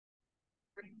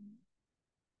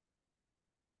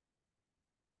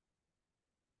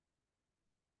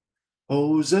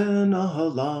Hosanna,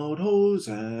 loud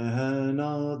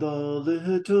Hosanna, the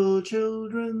little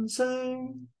children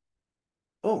sang.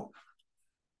 Oh,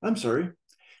 I'm sorry.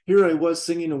 Here I was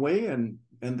singing away, and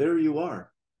there you are.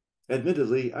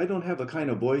 Admittedly, I don't have a kind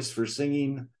of voice for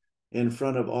singing in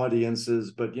front of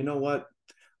audiences, but you know what?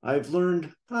 I've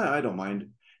learned I don't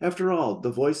mind. After all,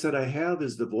 the voice that I have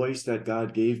is the voice that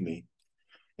God gave me.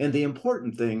 And the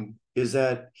important thing is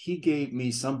that He gave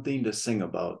me something to sing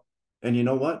about. And you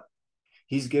know what?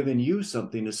 He's given you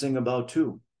something to sing about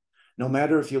too. No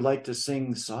matter if you like to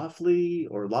sing softly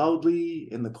or loudly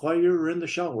in the choir or in the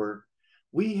shower,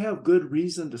 we have good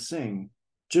reason to sing,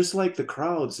 just like the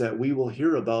crowds that we will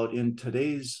hear about in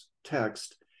today's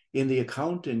text in the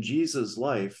account in Jesus'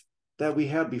 life that we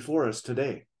have before us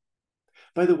today.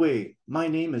 By the way, my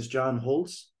name is John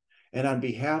Holtz, and on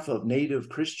behalf of Native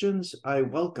Christians, I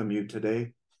welcome you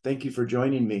today. Thank you for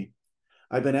joining me.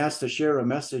 I've been asked to share a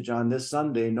message on this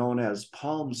Sunday known as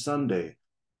Palm Sunday.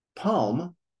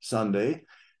 Palm Sunday?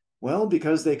 Well,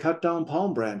 because they cut down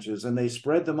palm branches and they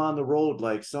spread them on the road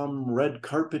like some red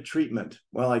carpet treatment.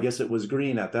 Well, I guess it was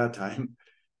green at that time.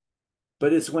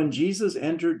 But it's when Jesus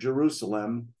entered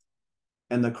Jerusalem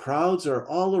and the crowds are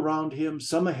all around him,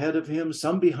 some ahead of him,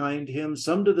 some behind him,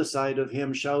 some to the side of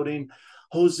him, shouting,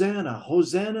 Hosanna,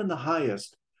 Hosanna in the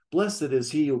highest. Blessed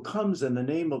is he who comes in the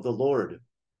name of the Lord.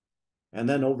 And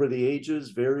then over the ages,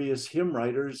 various hymn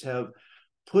writers have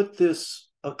put this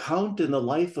account in the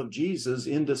life of Jesus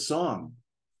into song,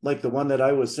 like the one that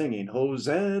I was singing,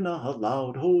 Hosanna,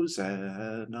 loud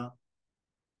Hosanna.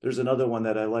 There's another one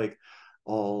that I like,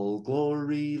 all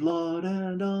glory, laud,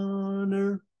 and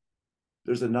honor.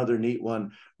 There's another neat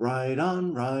one, ride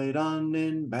on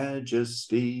in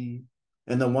majesty.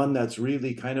 And the one that's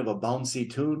really kind of a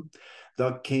bouncy tune,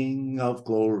 the King of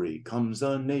glory comes,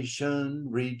 a nation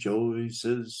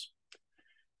rejoices.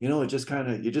 You know, you just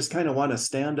kind of want to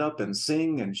stand up and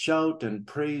sing and shout and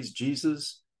praise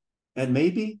Jesus. And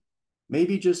maybe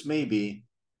just maybe,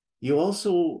 you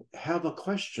also have a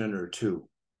question or two,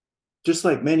 just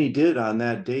like many did on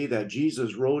that day that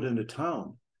Jesus rode into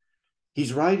town.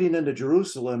 He's riding into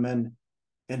Jerusalem,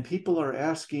 and people are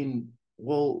asking,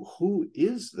 well, who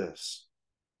is this?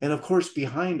 And of course,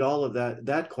 behind all of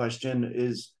that question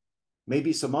is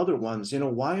maybe some other ones. You know,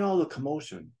 why all the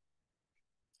commotion?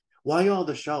 Why all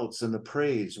the shouts and the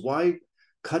praise? Why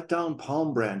cut down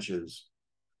palm branches?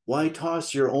 Why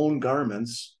toss your own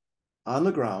garments on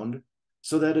the ground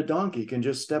so that a donkey can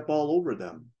just step all over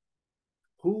them?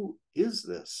 Who is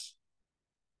this?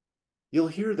 You'll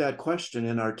hear that question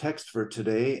in our text for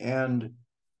today, and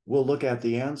we'll look at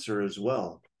the answer as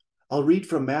well. I'll read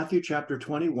from Matthew chapter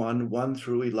 21, 1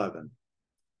 through 11.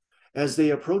 As they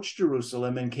approached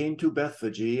Jerusalem and came to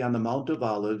Bethphage on the Mount of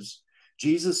Olives,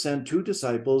 Jesus sent two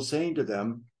disciples, saying to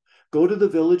them, go to the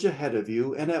village ahead of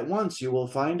you, and at once you will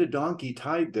find a donkey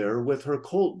tied there with her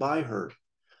colt by her.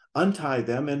 Untie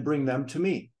them and bring them to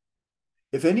me.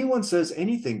 If anyone says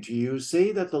anything to you,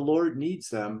 say that the Lord needs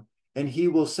them, and he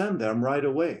will send them right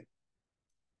away.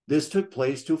 This took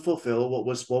place to fulfill what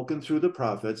was spoken through the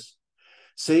prophets.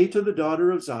 Say to the daughter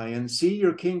of Zion, see,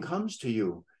 your king comes to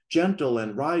you, gentle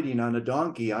and riding on a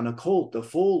donkey, on a colt, the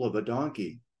foal of a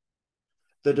donkey.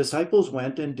 The disciples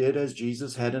went and did as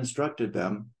Jesus had instructed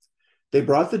them. They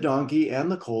brought the donkey and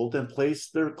the colt and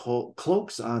placed their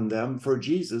cloaks on them for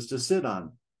Jesus to sit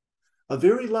on. A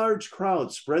very large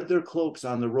crowd spread their cloaks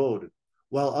on the road,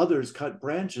 while others cut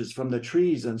branches from the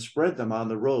trees and spread them on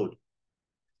the road.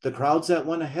 The crowds that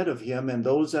went ahead of him and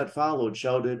those that followed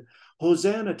shouted,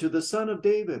 Hosanna to the Son of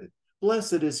David!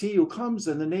 Blessed is he who comes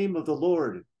in the name of the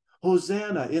Lord!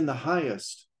 Hosanna in the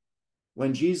highest!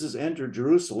 When Jesus entered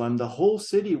Jerusalem, the whole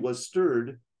city was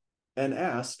stirred and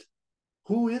asked,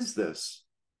 who is this?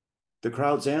 The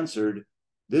crowds answered,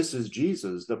 this is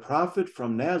Jesus, the prophet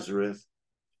from Nazareth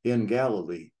in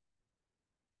Galilee.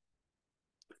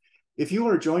 If you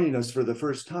are joining us for the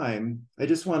first time, I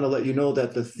just want to let you know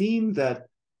that the theme that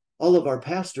all of our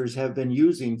pastors have been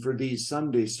using for these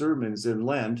Sunday sermons in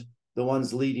Lent, the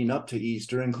ones leading up to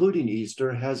Easter, including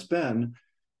Easter, has been,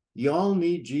 y'all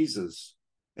need Jesus.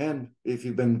 And if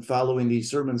you've been following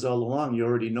these sermons all along, you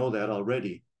already know that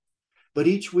already. But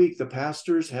each week, the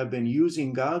pastors have been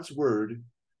using God's word,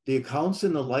 the accounts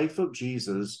in the life of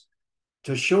Jesus,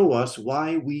 to show us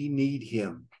why we need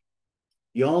him.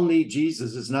 Y'all need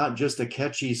Jesus is not just a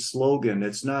catchy slogan.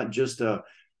 It's not just a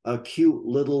cute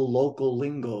little local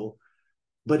lingo,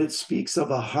 but it speaks of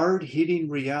a hard-hitting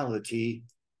reality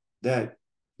that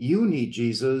you need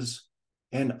Jesus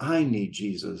and I need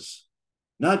Jesus.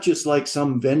 Not just like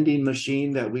some vending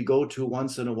machine that we go to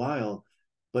once in a while,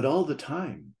 but all the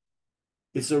time.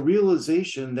 It's a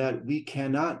realization that we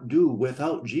cannot do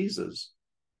without Jesus,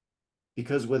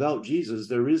 because without Jesus,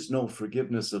 there is no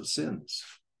forgiveness of sins.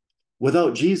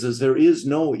 Without Jesus, there is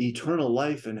no eternal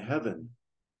life in heaven.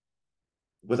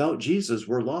 Without Jesus,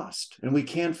 we're lost and we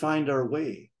can't find our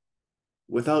way.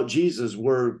 Without Jesus,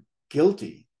 we're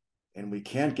guilty and we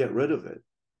can't get rid of it.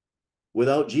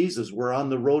 Without Jesus, we're on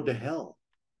the road to hell.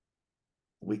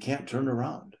 We can't turn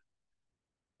around.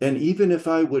 And even if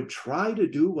I would try to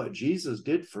do what Jesus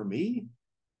did for me,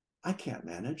 I can't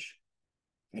manage.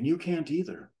 And you can't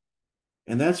either.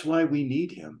 And that's why we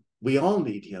need him. We all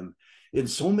need him in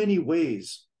so many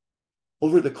ways.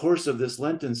 Over the course of this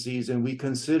Lenten season, we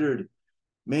considered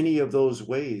many of those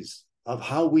ways of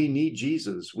how we need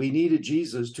Jesus. We needed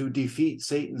Jesus to defeat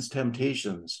Satan's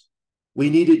temptations. We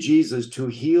needed Jesus to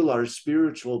heal our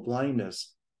spiritual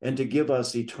blindness and to give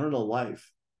us eternal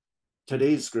life.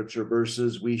 Today's scripture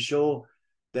verses, we show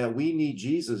that we need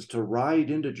Jesus to ride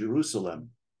into Jerusalem.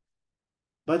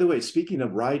 By the way, speaking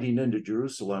of riding into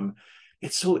Jerusalem,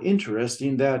 it's so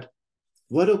interesting that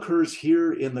what occurs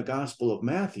here in the Gospel of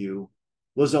Matthew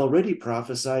was already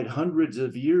prophesied hundreds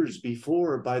of years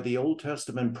before by the Old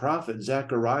Testament prophet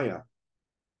Zechariah.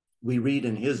 We read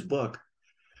in his book,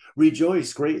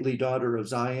 "Rejoice greatly, daughter of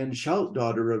Zion, shout,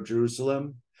 daughter of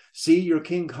Jerusalem. See, your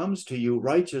king comes to you,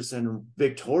 righteous and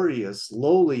victorious,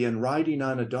 lowly and riding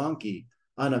on a donkey,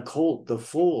 on a colt, the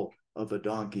foal of a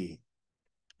donkey."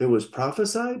 It was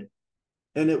prophesied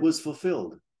and it was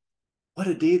fulfilled. What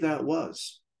a day that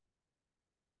was.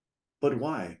 But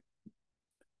why?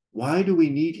 Why do we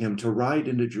need him to ride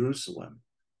into Jerusalem?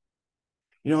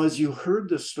 You know, as you heard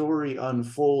the story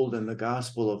unfold in the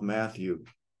Gospel of Matthew,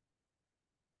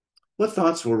 what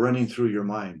thoughts were running through your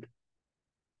mind?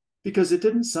 Because it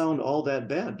didn't sound all that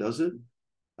bad, does it?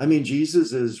 I mean,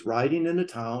 Jesus is riding into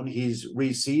town. He's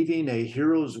receiving a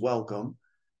hero's welcome.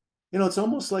 You know, it's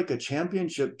almost like a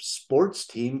championship sports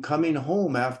team coming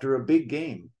home after a big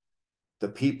game. The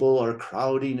people are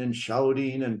crowding and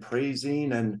shouting and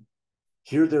praising, and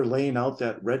here they're laying out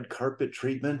that red carpet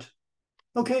treatment.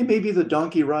 Okay, maybe the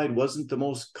donkey ride wasn't the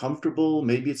most comfortable.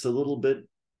 Maybe it's a little bit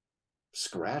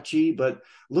scratchy, but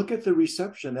look at the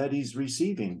reception that he's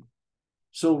receiving.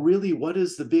 So really, what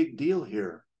is the big deal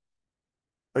here?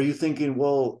 Are you thinking,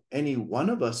 well, any one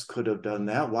of us could have done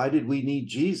that. Why did we need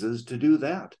Jesus to do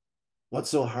that? What's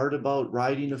so hard about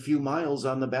riding a few miles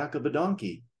on the back of a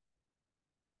donkey?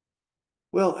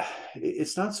 Well,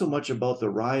 it's not so much about the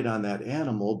ride on that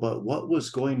animal, but what was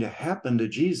going to happen to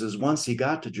Jesus once he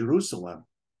got to Jerusalem.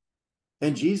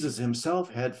 And Jesus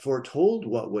himself had foretold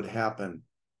what would happen.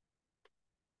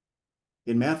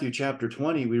 In Matthew chapter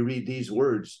 20, we read these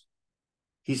words.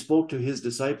 He spoke to his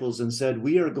disciples and said,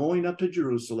 "We are going up to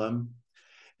Jerusalem,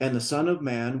 and the Son of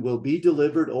Man will be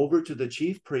delivered over to the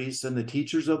chief priests and the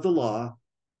teachers of the law,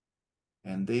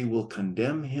 and they will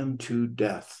condemn him to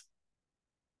death,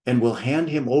 and will hand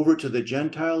him over to the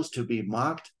Gentiles to be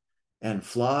mocked and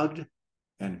flogged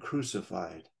and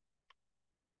crucified."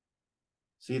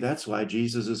 See, that's why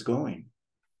Jesus is going.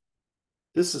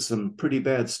 This is some pretty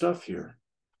bad stuff here.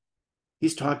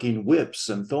 He's talking whips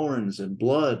and thorns and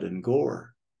blood and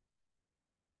gore.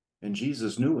 And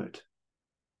Jesus knew it.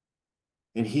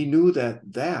 And he knew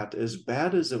that as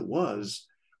bad as it was,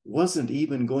 wasn't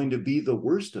even going to be the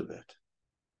worst of it.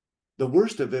 The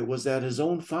worst of it was that his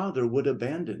own Father would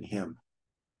abandon him.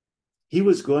 He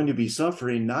was going to be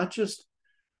suffering not just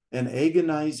an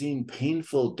agonizing,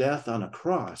 painful death on a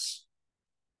cross,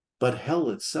 but hell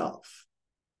itself.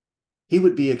 He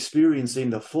would be experiencing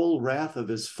the full wrath of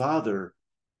his Father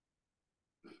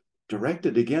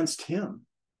directed against him.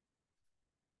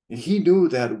 And he knew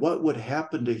that what would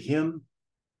happen to him,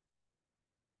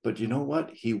 but you know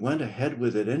what? He went ahead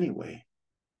with it anyway.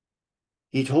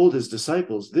 He told his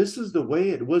disciples, this is the way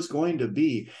it was going to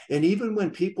be. And even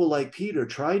when people like Peter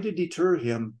tried to deter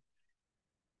him,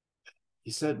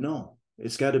 he said, no,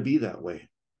 it's got to be that way.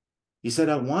 He said,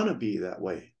 I want to be that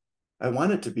way. I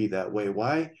want it to be that way.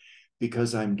 Why?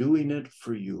 Because I'm doing it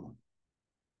for you.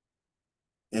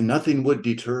 And nothing would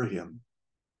deter him.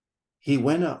 He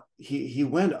went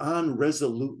on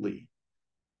resolutely.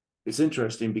 It's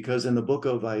interesting because in the book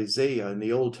of Isaiah in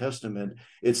the Old Testament,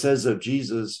 it says of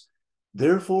Jesus,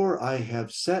 "Therefore I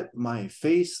have set my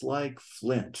face like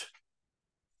flint."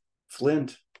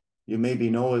 Flint, you maybe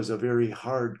know, is a very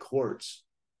hard quartz.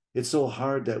 It's so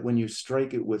hard that when you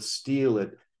strike it with steel,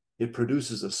 it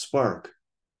produces a spark.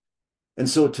 And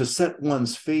so to set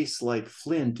one's face like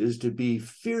flint is to be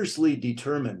fiercely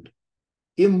determined,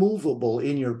 immovable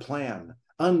in your plan,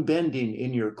 unbending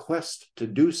in your quest to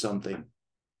do something.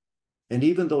 And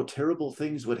even though terrible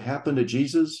things would happen to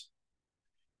Jesus,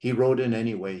 He rode in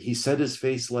anyway. He set his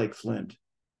face like flint.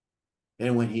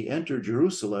 And when he entered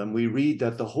Jerusalem, we read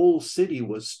that the whole city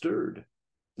was stirred,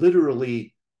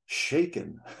 literally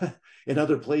shaken. In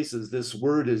other places, this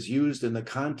word is used in the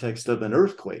context of an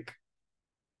earthquake.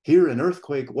 Here, an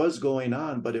earthquake was going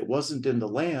on, but it wasn't in the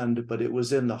land, but it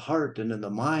was in the heart and in the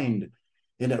mind.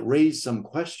 And it raised some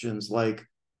questions like,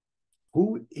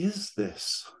 who is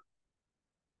this?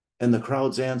 And the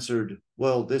crowds answered,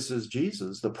 well, this is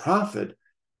Jesus, the prophet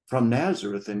from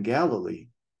Nazareth in Galilee.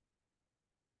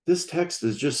 This text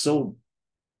is just so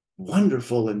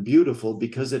wonderful and beautiful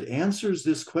because it answers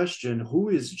this question, who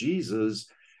is Jesus,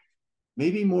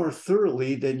 maybe more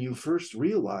thoroughly than you first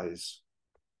realize.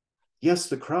 Yes,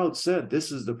 the crowd said,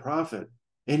 this is the prophet,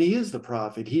 and he is the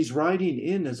prophet. He's riding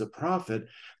in as a prophet,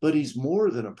 but he's more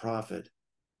than a prophet.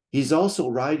 He's also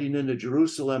riding into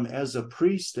Jerusalem as a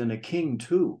priest and a king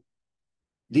too.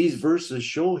 These verses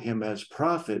show him as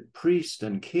prophet, priest,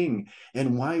 and king,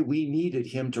 and why we needed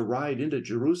him to ride into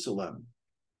Jerusalem.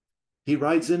 He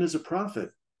rides in as a prophet.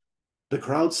 The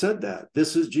crowd said that.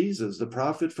 This is Jesus, the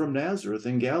prophet from Nazareth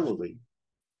in Galilee.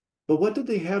 But what did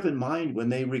they have in mind when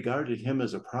they regarded him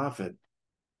as a prophet?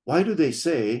 Why do they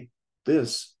say,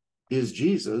 this is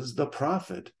Jesus, the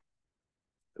prophet?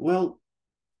 Well,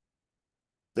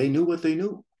 they knew what they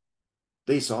knew.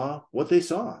 They saw what they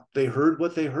saw. They heard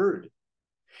what they heard.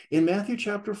 In Matthew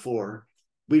chapter 4,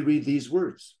 we read these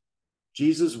words.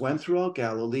 Jesus went throughout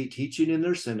Galilee, teaching in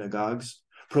their synagogues,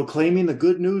 proclaiming the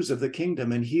good news of the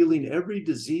kingdom and healing every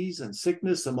disease and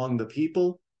sickness among the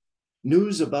people.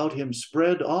 News about him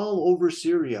spread all over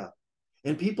Syria,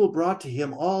 and people brought to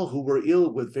him all who were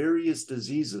ill with various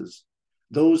diseases,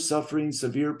 those suffering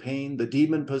severe pain, the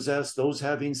demon-possessed, those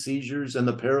having seizures, and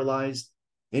the paralyzed,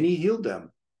 and he healed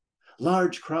them.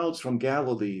 Large crowds from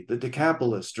Galilee, the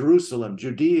Decapolis, Jerusalem,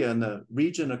 Judea, and the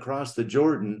region across the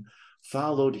Jordan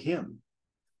followed him.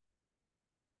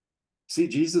 See,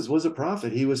 Jesus was a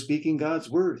prophet. He was speaking God's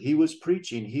word. He was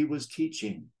preaching. He was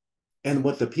teaching. And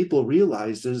what the people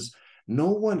realized is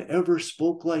no one ever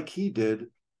spoke like he did.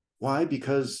 Why?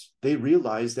 Because they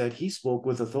realized that he spoke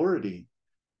with authority,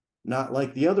 not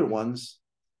like the other ones.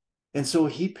 And so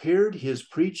he paired his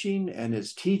preaching and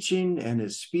his teaching and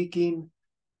his speaking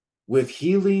with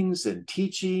healings and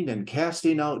teaching and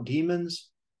casting out demons.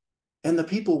 And the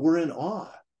people were in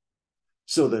awe.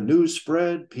 So the news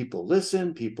spread, people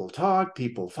listened, people talked,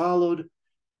 people followed.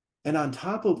 And on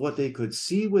top of what they could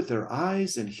see with their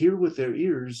eyes and hear with their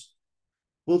ears,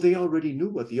 well, they already knew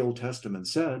what the Old Testament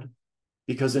said.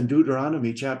 Because in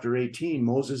Deuteronomy chapter 18,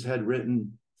 Moses had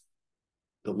written,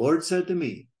 the Lord said to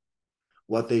me,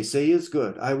 what they say is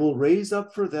good. I will raise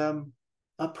up for them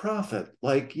a prophet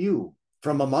like you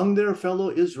from among their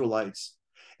fellow Israelites,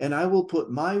 and I will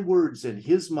put my words in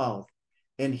his mouth,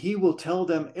 and he will tell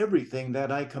them everything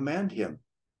that I command him.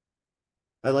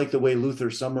 I like the way Luther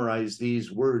summarized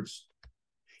these words.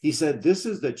 He said, this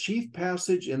is the chief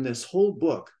passage in this whole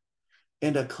book,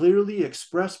 and a clearly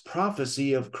expressed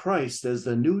prophecy of Christ as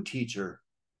the new teacher.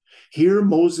 Here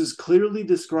Moses clearly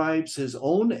describes his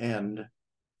own end,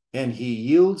 and he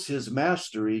yields his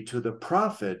mastery to the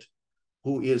prophet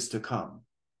who is to come.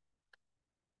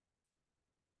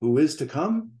 Who is to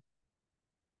come?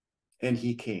 And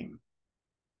he came.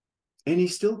 And he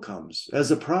still comes as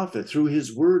a prophet through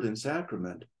his word and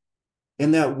sacrament.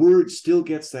 And that word still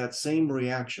gets that same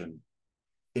reaction.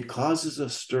 It causes a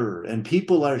stir, and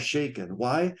people are shaken.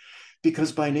 Why?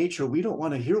 Because by nature, we don't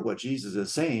want to hear what Jesus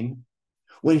is saying.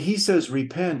 When he says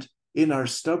repent, in our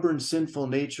stubborn, sinful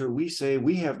nature, we say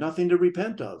we have nothing to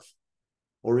repent of.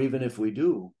 Or even if we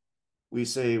do, we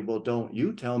say, well, don't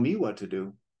you tell me what to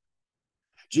do.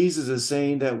 Jesus is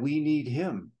saying that we need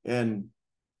him. And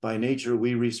by nature,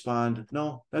 we respond,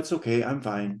 no, that's okay. I'm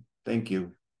fine. Thank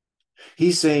you.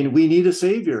 He's saying we need a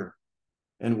savior.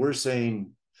 And we're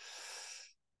saying,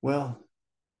 well,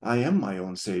 I am my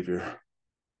own savior.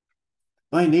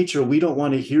 By nature, we don't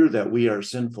want to hear that we are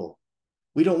sinful.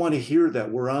 We don't want to hear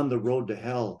that we're on the road to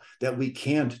hell, that we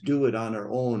can't do it on our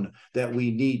own, that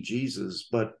we need Jesus.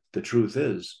 But the truth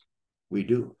is, we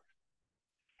do.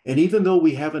 And even though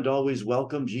we haven't always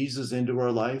welcomed Jesus into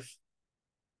our life,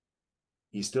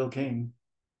 he still came.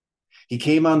 He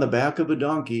came on the back of a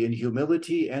donkey in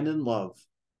humility and in love.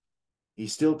 He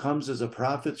still comes as a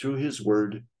prophet through his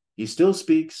word. He still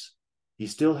speaks. He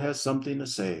still has something to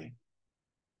say.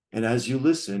 And as you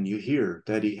listen, you hear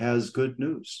that he has good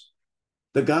news.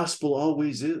 The gospel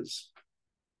always is.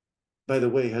 By the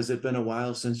way, has it been a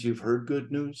while since you've heard good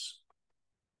news?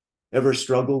 Ever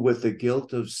struggle with the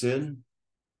guilt of sin?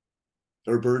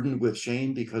 Or burdened with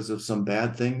shame because of some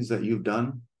bad things that you've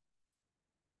done?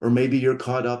 Or maybe you're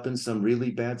caught up in some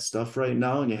really bad stuff right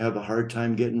now and you have a hard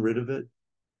time getting rid of it.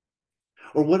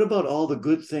 Or what about all the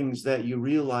good things that you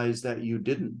realize that you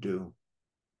didn't do?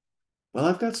 Well,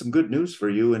 I've got some good news for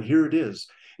you, and here it is.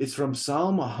 It's from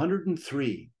Psalm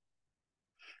 103.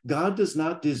 God does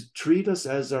not treat us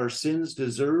as our sins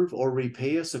deserve or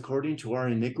repay us according to our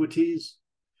iniquities.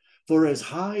 For as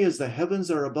high as the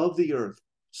heavens are above the earth,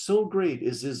 so great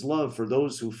is his love for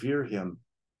those who fear him.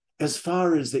 As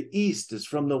far as the east is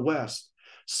from the west,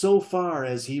 so far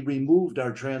as he removed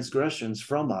our transgressions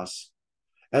from us.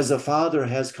 As a father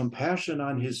has compassion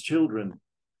on his children,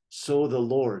 so the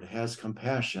Lord has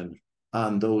compassion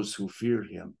on those who fear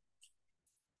him.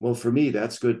 Well, for me,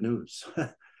 that's good news.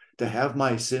 To have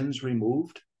my sins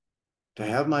removed, to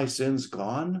have my sins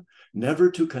gone,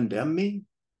 never to condemn me.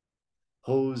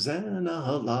 Hosanna,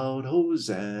 aloud,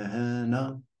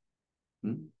 Hosanna.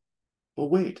 But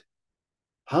wait,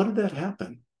 how did that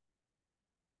happen?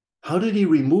 How did he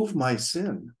remove my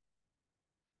sin?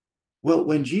 Well,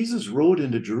 when Jesus rode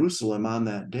into Jerusalem on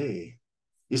that day,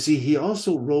 you see, he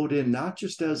also rode in not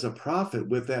just as a prophet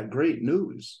with that great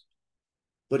news,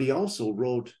 but he also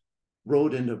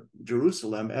rode into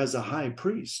Jerusalem as a high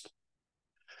priest.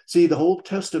 See, the Old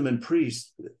Testament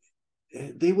priests,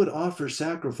 they would offer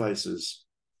sacrifices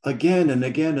again and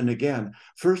again and again,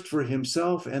 first for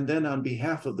himself and then on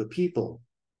behalf of the people.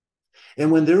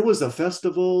 And when there was a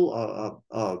festival,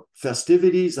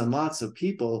 festivities, and lots of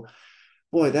people,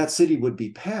 boy, that city would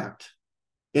be packed.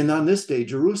 And on this day,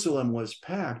 Jerusalem was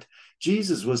packed.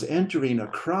 Jesus was entering a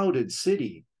crowded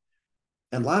city.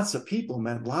 And lots of people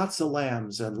meant lots of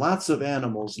lambs and lots of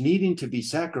animals needing to be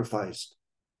sacrificed.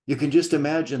 You can just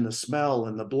imagine the smell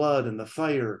and the blood and the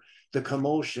fire, the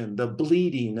commotion, the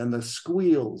bleeding and the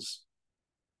squeals.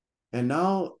 And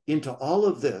now into all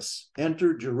of this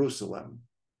entered Jerusalem,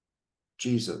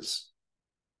 Jesus.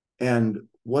 And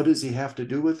what does he have to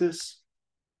do with this?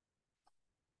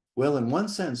 Well, in one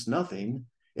sense, nothing.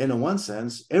 And in one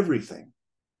sense, everything.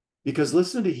 Because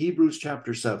listen to Hebrews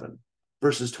chapter 7.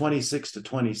 Verses 26 to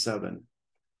 27.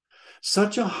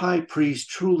 Such a high priest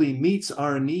truly meets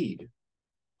our need,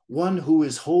 one who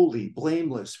is holy,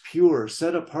 blameless, pure,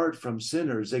 set apart from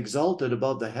sinners, exalted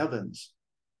above the heavens.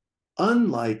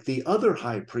 Unlike the other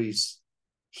high priests,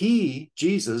 he,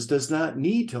 Jesus, does not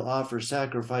need to offer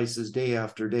sacrifices day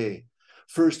after day,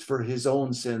 first for his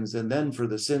own sins and then for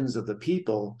the sins of the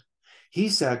people. He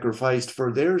sacrificed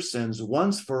for their sins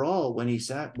once for all when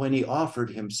he offered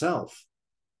himself.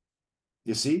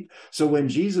 You see? So when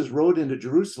Jesus rode into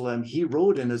Jerusalem, he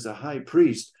rode in as a high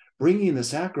priest, bringing the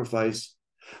sacrifice,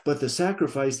 but the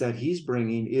sacrifice that he's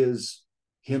bringing is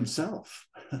himself.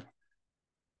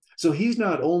 So he's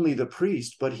not only the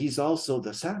priest, but he's also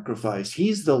the sacrifice.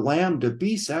 He's the lamb to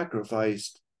be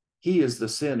sacrificed. He is the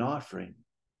sin offering,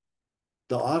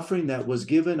 the offering that was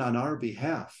given on our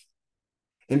behalf.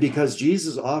 And because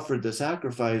Jesus offered the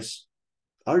sacrifice,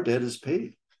 our debt is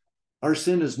paid. Our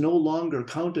sin is no longer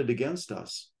counted against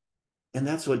us. And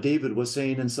that's what David was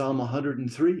saying in Psalm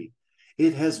 103.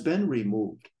 It has been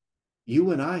removed.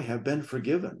 You and I have been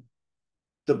forgiven.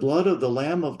 The blood of the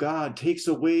Lamb of God takes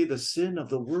away the sin of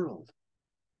the world.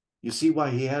 You see why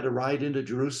he had to ride into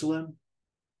Jerusalem?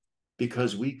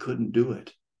 Because we couldn't do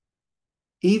it.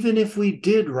 Even if we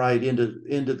did ride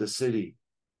into the city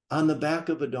on the back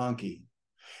of a donkey,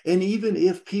 and even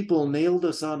if people nailed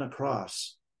us on a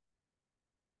cross,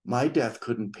 my death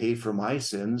couldn't pay for my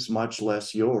sins, much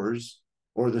less yours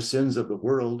or the sins of the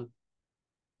world.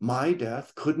 My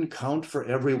death couldn't count for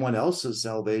everyone else's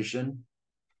salvation.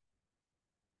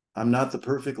 I'm not the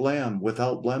perfect lamb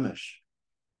without blemish,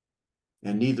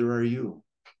 and neither are you.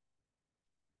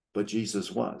 But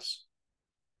Jesus was.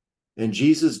 And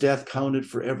Jesus' death counted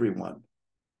for everyone.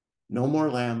 No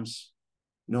more lambs,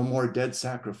 no more dead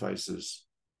sacrifices,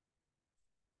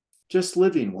 just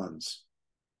living ones.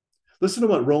 Listen to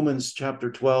what Romans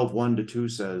chapter 12,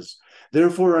 1-2 says.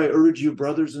 Therefore, I urge you,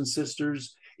 brothers and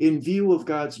sisters, in view of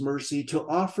God's mercy, to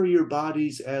offer your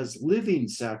bodies as living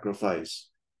sacrifice,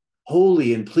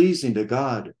 holy and pleasing to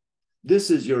God. This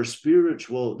is your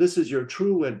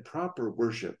true and proper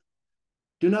worship.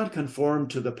 Do not conform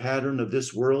to the pattern of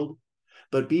this world,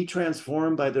 but be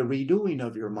transformed by the renewing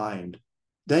of your mind.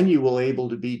 Then you will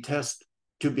test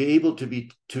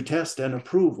and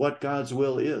approve what God's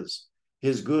will is,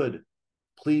 his good,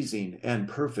 pleasing, and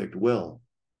perfect will.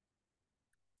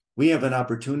 We have an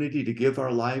opportunity to give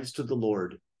our lives to the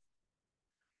Lord.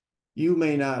 You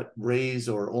may not raise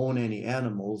or own any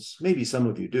animals. Maybe some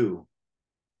of you do.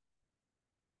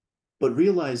 But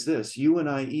realize this, you and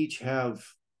I each have,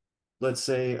 let's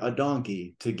say, a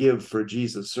donkey to give for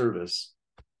Jesus' service.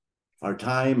 our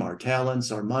time, our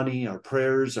talents, our money, our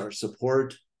prayers, our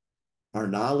support, our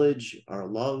knowledge, our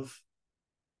love.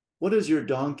 What is your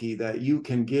donkey that you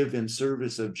can give in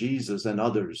service of Jesus and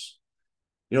others?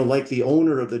 You know, like the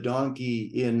owner of the donkey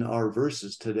in our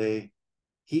verses today,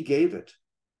 he gave it.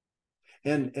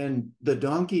 And the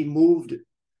donkey moved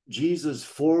Jesus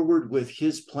forward with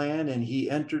his plan, and he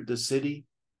entered the city.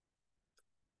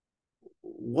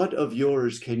 What of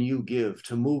yours can you give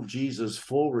to move Jesus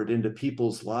forward into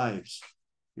people's lives?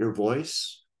 Your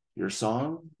voice, your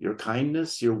song, your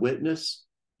kindness, your witness,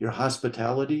 your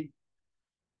hospitality,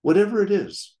 whatever it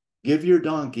is, give your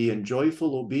donkey in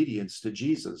joyful obedience to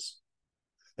Jesus.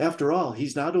 After all,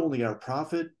 he's not only our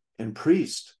prophet and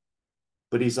priest,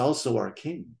 but he's also our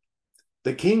king,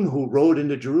 the king who rode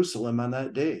into Jerusalem on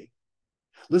that day.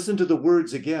 Listen to the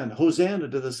words again. Hosanna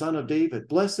to the Son of David.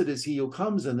 Blessed is he who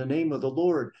comes in the name of the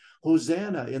Lord.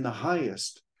 Hosanna in the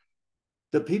highest.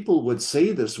 The people would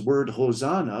say this word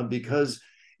Hosanna because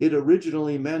it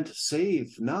originally meant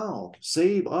save now,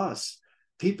 save us.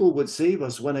 People would save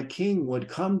us when a king would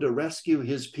come to rescue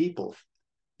his people.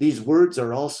 These words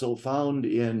are also found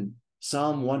in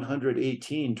Psalm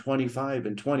 118, 25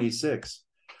 and 26.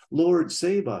 Lord,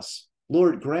 save us.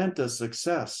 Lord, grant us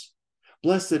success.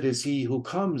 Blessed is he who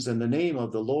comes in the name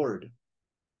of the Lord.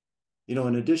 You know,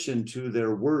 in addition to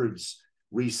their words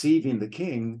receiving the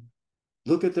king,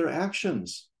 look at their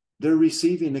actions. They're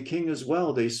receiving the king as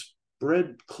well. They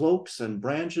spread cloaks and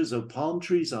branches of palm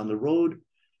trees on the road.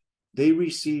 They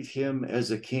receive him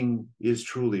as a king is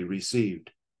truly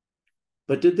received.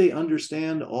 But did they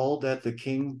understand all that the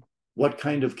king, what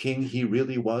kind of king he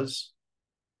really was?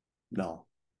 No.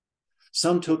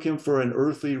 Some took him for an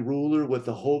earthly ruler with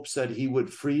the hopes that he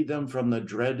would free them from the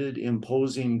dreaded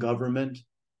imposing government.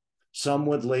 Some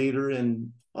would later,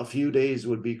 in a few days,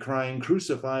 would be crying,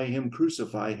 crucify him,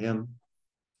 crucify him.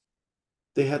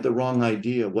 They had the wrong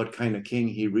idea what kind of king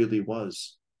he really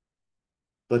was.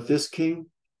 But this king,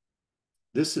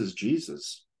 this is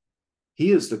Jesus.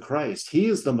 He is the Christ. He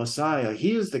is the Messiah.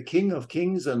 He is the King of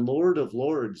kings and Lord of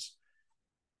lords.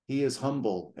 He is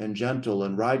humble and gentle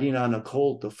and riding on a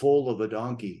colt, the foal of a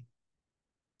donkey.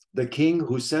 The king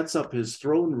who sets up his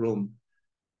throne room,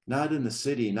 not in a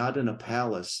city, not in a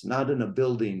palace, not in a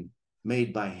building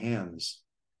made by hands,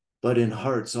 but in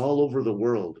hearts all over the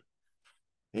world.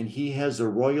 And he has a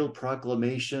royal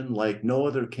proclamation like no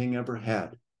other king ever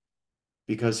had,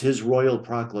 because his royal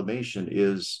proclamation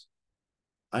is,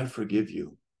 I forgive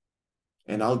you,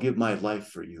 and I'll give my life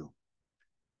for you.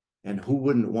 And who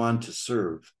wouldn't want to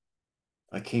serve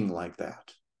a king like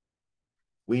that?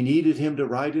 We needed him to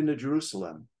ride into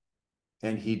Jerusalem,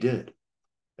 and he did,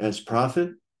 as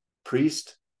prophet,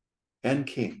 priest, and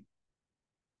king.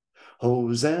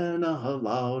 Hosanna,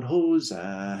 loud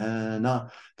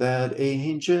Hosanna, that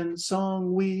ancient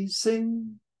song we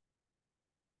sing.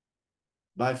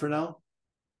 Bye for now,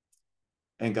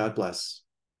 and God bless.